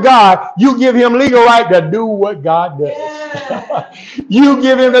yourself up to God, you give him legal right to do what God does. You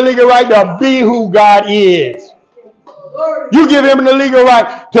give him the legal right to be who God is. You give him the legal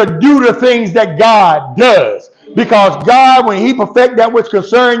right to do the things that God does. Because God, when he perfect that which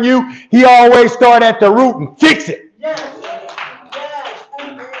concerns you, he always start at the root and fix it.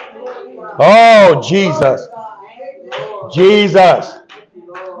 Oh, Jesus. Jesus.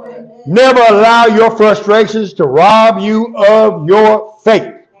 Never allow your frustrations to rob you of your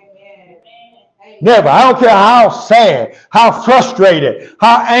faith. Never. I don't care how sad, how frustrated,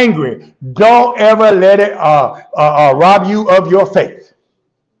 how angry. Don't ever let it rob you of your faith.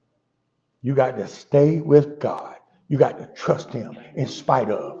 You got to stay with God. You got to trust him in spite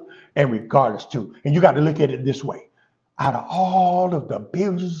of and regardless to. And you got to look at it this way. Out of all of the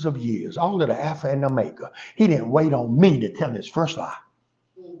billions of years, all of the Alpha and Omega, he didn't wait on me to tell his first lie.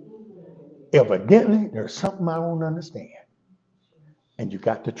 Evidently, there's something I don't understand. And you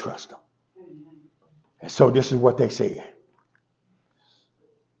got to trust him. And so this is what they said.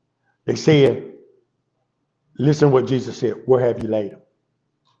 They said, listen to what Jesus said. Where have you laid him?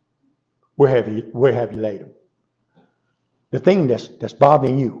 Where have you laid him? The thing that's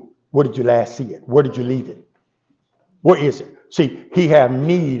bothering you, where did you last see it? Where did you leave it? Where is it? See, he had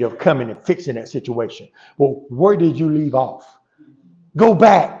need of coming and fixing that situation. Well, where did you leave off? Go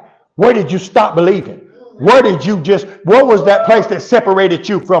back. Where did you stop believing? What was that place that separated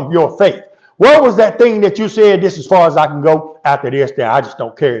you from your faith? What was that thing that you said, this as far as I can go after this, then I just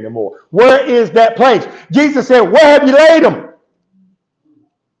don't care anymore? Where is that place? Jesus said, where have you laid them?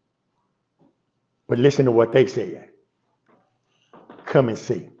 But listen to what they said. Come and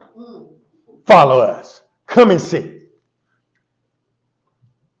see. Follow us. Come and see.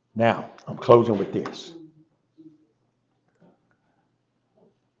 Now, I'm closing with this.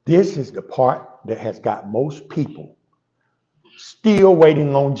 This is the part that has got most people still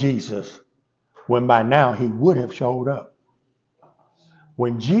waiting on Jesus, when by now he would have showed up.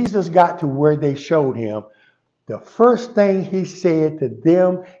 When Jesus got to where they showed him, the first thing he said to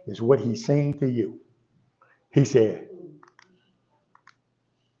them is what he's saying to you. He said,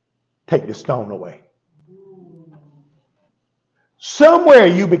 take the stone away. Somewhere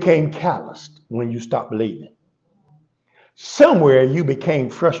you became calloused when you stopped believing. Somewhere you became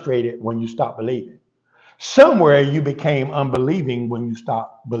frustrated when you stopped believing. Somewhere you became unbelieving when you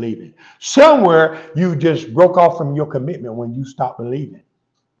stopped believing. Somewhere you just broke off from your commitment when you stopped believing.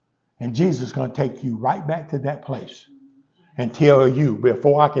 And Jesus is going to take you right back to that place and tell you,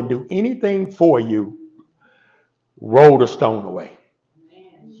 before I can do anything for you, roll the stone away.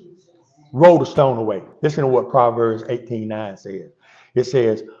 Roll the stone away. Listen to what Proverbs 18:9 says. It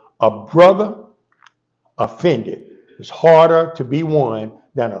says, a brother offended is harder to be won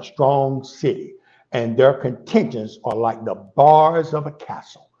than a strong city, and their contentions are like the bars of a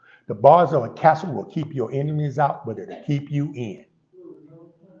castle. The bars of a castle will keep your enemies out, but it'll keep you in.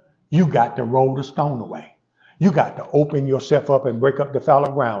 You got to roll the stone away. You got to open yourself up and break up the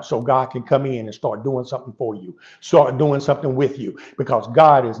fallow ground so God can come in and start doing something for you, start doing something with you, because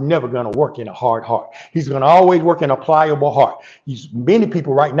God is never going to work in a hard heart. He's going to always work in a pliable heart. Many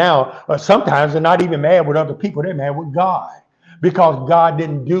people right now, sometimes they're not even mad with other people. They're mad with God because God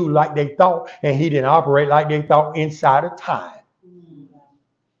didn't do like they thought, and he didn't operate like they thought inside of time.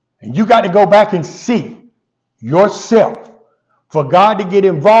 And you got to go back and see yourself. For God to get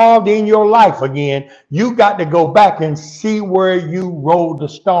involved in your life again, you got to go back and see where you rolled the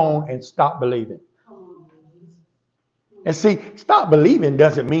stone and stop believing. And see, stop believing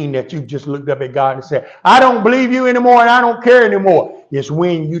doesn't mean that you just looked up at God and said, I don't believe you anymore and I don't care anymore. It's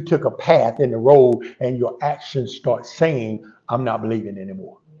when you took a path in the road and your actions start saying, I'm not believing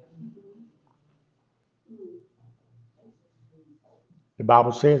anymore. The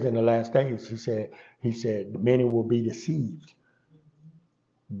Bible says in the last days, he said, many will be deceived.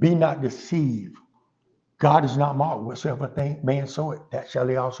 Be not deceived. God is not mocked. Whatsoever thing man sow it, that shall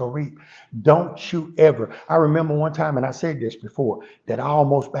he also reap. Don't you ever. I remember one time, and I said this before, that I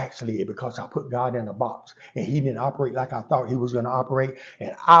almost backslid because I put God in a box and he didn't operate like I thought he was going to operate.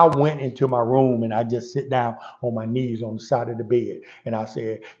 And I went into my room and I just sit down on my knees on the side of the bed. And I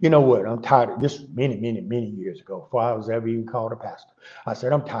said, you know what? I'm tired of this. Many years ago, before I was ever even called a pastor. I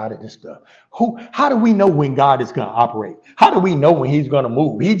said, I'm tired of this stuff. How do we know when God is going to operate? How do we know when he's going to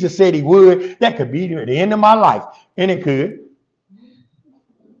move? He just said he would. That could be the end of my life. And it could.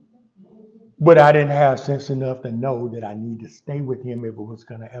 But I didn't have sense enough to know that I need to stay with him if it was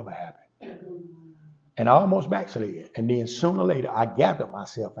going to ever happen. And I almost backslid. And then sooner or later, I gathered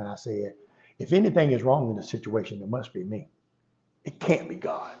myself and I said, if anything is wrong in the situation, it must be me. It can't be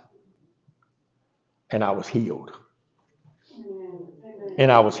God. And I was healed.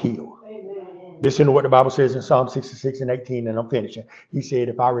 And I was healed. Listen to what the Bible says in Psalm 66 and 18, and I'm finishing. He said,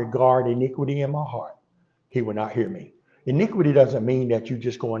 if I regard iniquity in my heart, he will not hear me. Iniquity doesn't mean that you're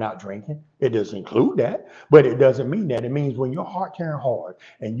just going out drinking. It does include that, but it doesn't mean that. It means when your heart turns hard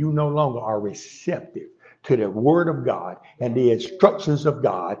and you no longer are receptive to the word of God and the instructions of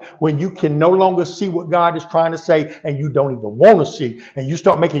God, when you can no longer see what God is trying to say and you don't even want to see, and you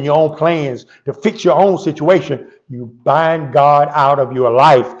start making your own plans to fix your own situation, you bind God out of your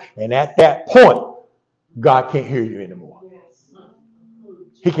life. And at that point, God can't hear you anymore.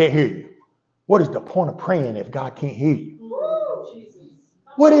 He can't hear you. What is the point of praying if God can't hear you?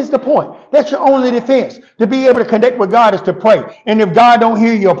 What is the point? That's your only defense. To be able to connect with God is to pray. And if God don't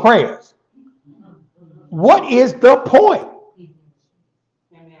hear your prayers, what is the point?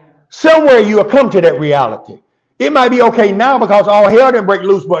 Somewhere you will come to that reality. It might be okay now because all hell didn't break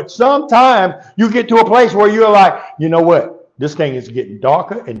loose, but sometimes you get to a place where you're like, you know what? This thing is getting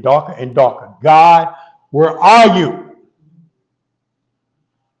darker and darker and darker. God, where are you?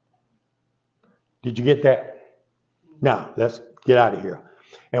 Did you get that? Now, let's get out of here.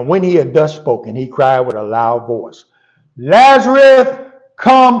 And when he had thus spoken, he cried with a loud voice, Lazarus,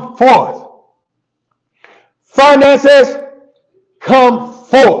 come forth. Finances, come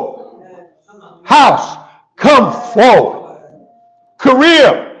forth. House, come forward.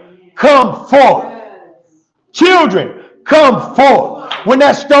 Career, come forth. Children, come forth. When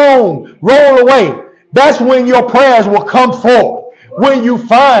that stone roll away, that's when your prayers will come forth. When you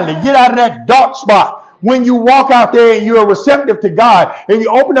finally get out of that dark spot, when you walk out there and you're receptive to God and you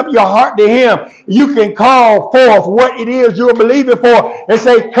open up your heart to him, you can call forth what it is you're believing for and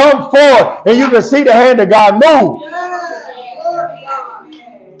say, come forth, and you can see the hand of God move.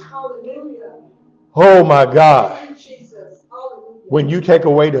 Oh my God. When you take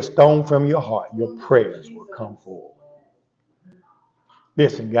away the stone from your heart, your prayers will come forth.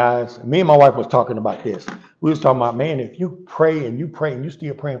 Listen, guys, me and my wife was talking about this. We was talking about, man, if you pray and you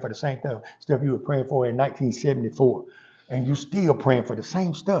still praying for the same stuff you were praying for in 1974, and you still praying for the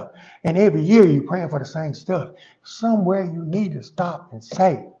same stuff, and every year you praying for the same stuff, somewhere you need to stop and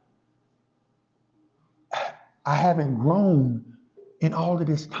say, I haven't grown in all of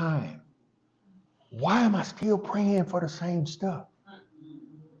this time. Why am I still praying for the same stuff?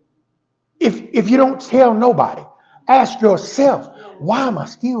 If you don't tell nobody, ask yourself, why am I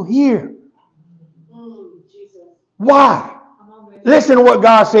still here? Why? Listen to what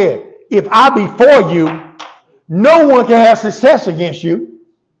God said. If I be for you, no one can have success against you.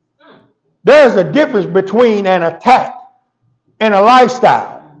 There's a difference between an attack and a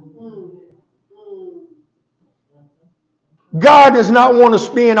lifestyle. God does not want to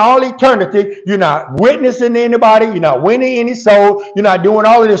spend all eternity. You're not witnessing to anybody. You're not winning any soul. You're not doing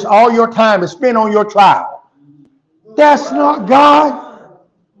all of this. All your time is spent on your trial. That's not God.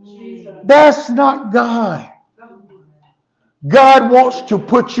 That's not God. God wants to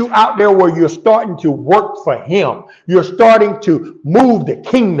put you out there where you're starting to work for him. You're starting to move the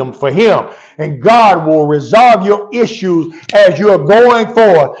kingdom for him. And God will resolve your issues as you're going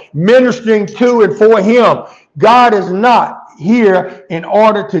forward, ministering to and for him. God is not here in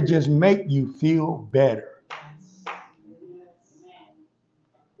order to just make you feel better.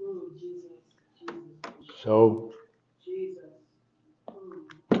 So,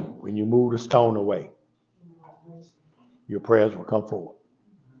 when you move the stone away, your prayers will come forward.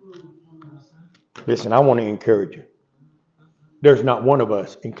 Listen, I want to encourage you. There's not one of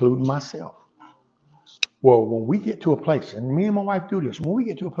us, including myself, Well, when we get to a place, and me and my wife do this, when we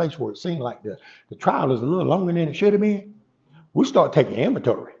get to a place where it seems like the trial is a little longer than it should have been, we start taking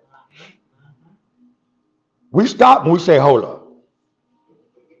inventory. We stop and we say, hold up.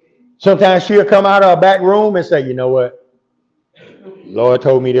 Sometimes she'll come out of her back room and say, you know what? Lord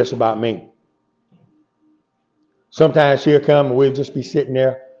told me this about me. Sometimes she'll come and we'll just be sitting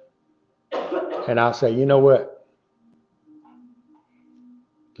there and I'll say, you know what?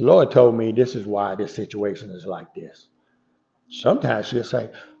 The Lord told me this is why this situation is like this. Sometimes she'll say,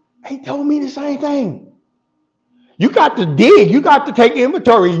 he told me the same thing. You got to dig. You got to take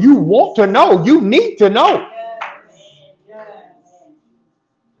inventory. You want to know. You need to know.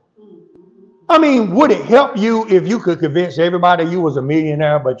 I mean, would it help you if you could convince everybody you was a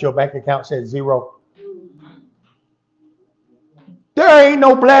millionaire, but your bank account said zero? There ain't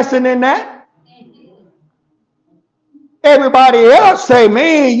no blessing in that. Everybody else say,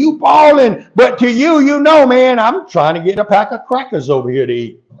 man, you balling. But to you, you know, man, I'm trying to get a pack of crackers over here to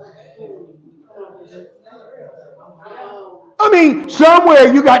eat. I mean,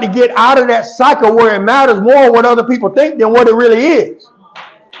 somewhere you got to get out of that cycle where it matters more what other people think than what it really is.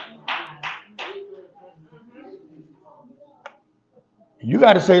 You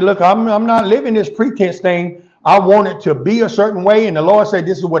got to say, look, I'm not living this pretense thing. I want it to be a certain way. And the Lord said,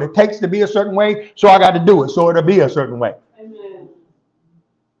 this is what it takes to be a certain way. So I got to do it. So it'll be a certain way. Amen.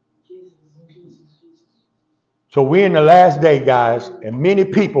 So we're in the last day, guys. And many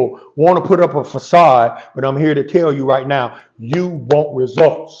people want to put up a facade. But I'm here to tell you right now, you want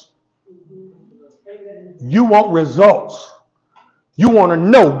results. You want results. You want to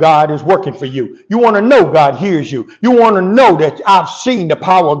know God is working for you. You want to know God hears you. You want to know that I've seen the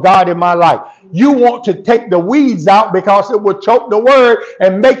power of God in my life. You want to take the weeds out because it will choke the word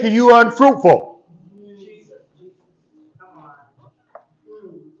and make you unfruitful.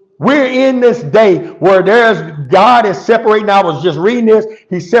 We're in this day where God is separating. I was just reading this.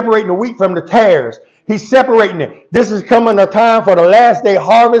 He's separating the wheat from the tares. He's separating it. This is coming a time for the last day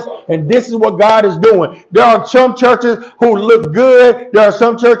harvest, and this is what God is doing. There are some churches who look good. There are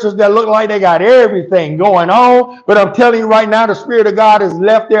some churches that look like they got everything going on. But I'm telling you right now, the Spirit of God has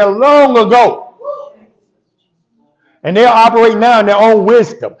left there long ago. And they're operating now in their own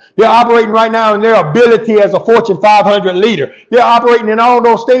wisdom. They're operating right now in their ability as a Fortune 500 leader. They're operating in all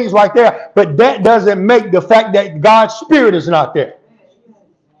those things right there. But that doesn't make the fact that God's Spirit is not there.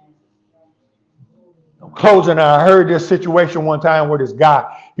 Closing, I heard this situation one time where this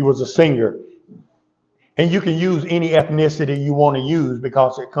guy, he was a singer. And you can use any ethnicity you want to use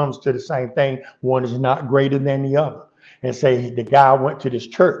because it comes to the same thing. One is not greater than the other. And say the guy went to this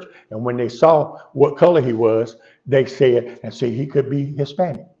church, and when they saw what color he was, they said, and say he could be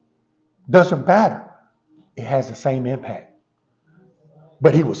Hispanic. Doesn't matter. It has the same impact.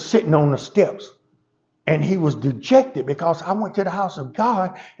 But he was sitting on the steps. And he was dejected because I went to the house of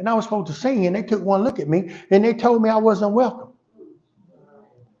God and I was supposed to sing, and they took one look at me and they told me I wasn't welcome.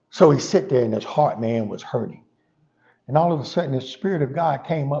 So he sat there and his heart, man, was hurting. And all of a sudden the Spirit of God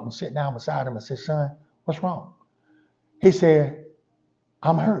came up and sat down beside him and said, son, what's wrong? He said,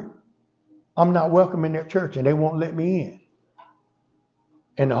 I'm hurt. I'm not welcome in their church and they won't let me in.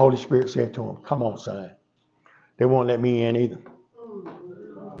 And the Holy Spirit said to him, come on, son. They won't let me in either.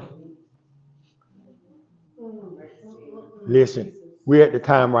 Listen, we're at the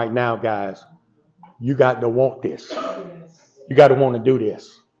time right now, guys. You got to want this. You got to want to do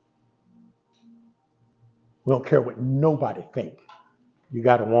this. We don't care what nobody thinks. You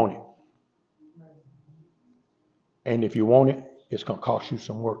got to want it. And if you want it, it's going to cost you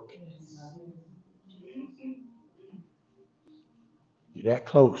some work. You're that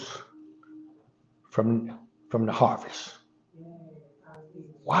close from the harvest.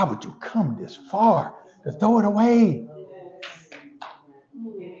 Why would you come this far to throw it away?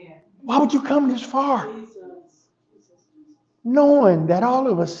 Why would you come this far? Knowing that all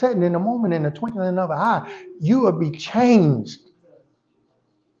of a sudden, in a moment, in the twinkling of an eye, you will be changed.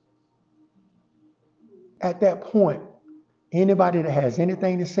 At that point, anybody that has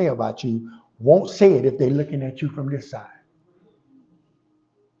anything to say about you won't say it if they're looking at you from this side.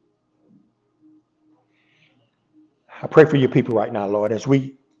 I pray for your people right now, Lord. Those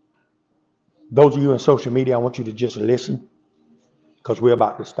of you in social media, I want you to just listen, because we're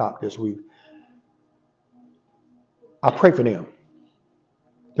about to stop this week. I pray for them.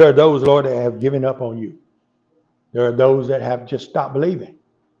 There are those, Lord, that have given up on you. There are those that have just stopped believing.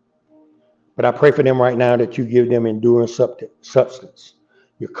 But I pray for them right now that you give them enduring substance.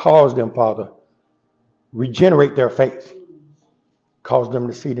 You cause them, Father, regenerate their faith. Cause them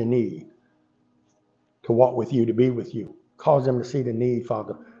to see the need to walk with you, to be with you. Cause them to see the need,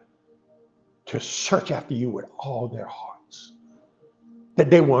 Father, to search after you with all their hearts. That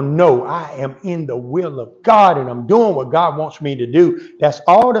they will know I am in the will of God and I'm doing what God wants me to do. That's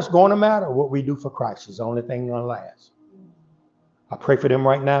all that's going to matter. What we do for Christ is the only thing going to last. I pray for them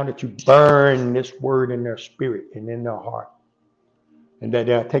right now that you burn this word in their spirit and in their heart. And that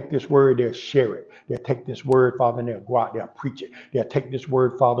they'll take this word, they'll share it. They'll take this word, Father, and they'll go out, they'll preach it. They'll take this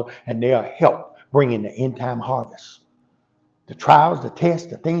word, Father, and they'll help bring in the end time harvest. The trials, the tests,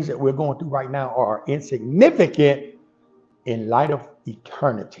 the things that we're going through right now are insignificant in light of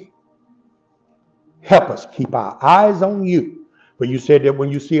eternity. Help us keep our eyes on you. But you said that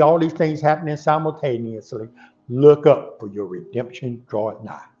when you see all these things happening simultaneously, look up, for your redemption draweth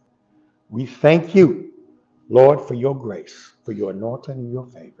nigh. We thank you, Lord, for your grace, for your anointing and your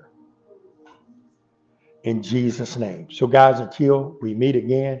favor. In Jesus' name. So guys, until we meet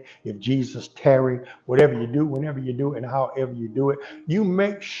again, if Jesus tarry, whatever you do, whenever you do it, and however you do it, you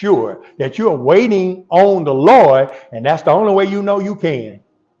make sure that you're waiting on the Lord, and that's the only way you know you can.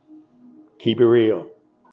 Keep it real.